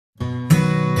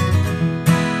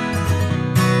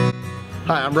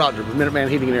Hi, I'm Roger with Minuteman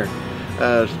Heating Air.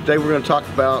 Today we're going to talk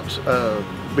about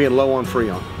being low on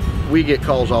Freon. We get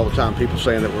calls all the time, people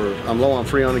saying that I'm low on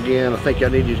Freon again. I think I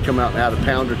need you to come out and add a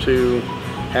pound or two.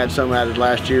 Had some added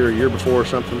last year or year before or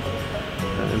something.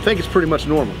 And think it's pretty much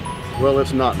normal. Well,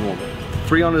 it's not normal.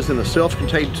 Freon is in a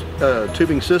self-contained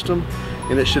tubing system,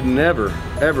 and it should never,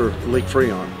 ever leak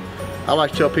Freon. I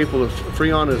like to tell people that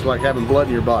Freon is like having blood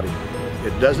in your body.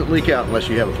 It doesn't leak out unless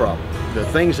you have a problem. The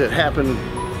things that happen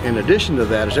in addition to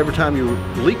that is every time you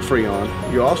leak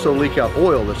Freon, you also leak out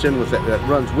oil that's in with that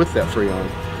runs with that Freon.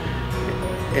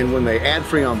 And when they add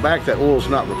Freon back, that oil is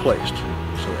not replaced.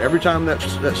 So every time that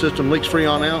system leaks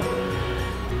Freon out,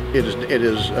 it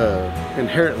is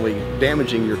inherently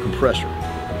damaging your compressor.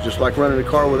 Just like running a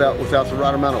car without the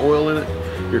right amount of oil in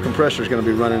it, your compressor is going to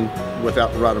be running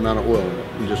without the right amount of oil in it,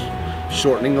 and just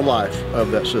shortening the life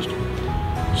of that system.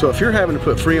 So if you're having to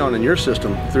put Freon in your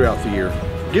system throughout the year,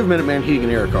 give Minuteman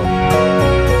Heating Air a call.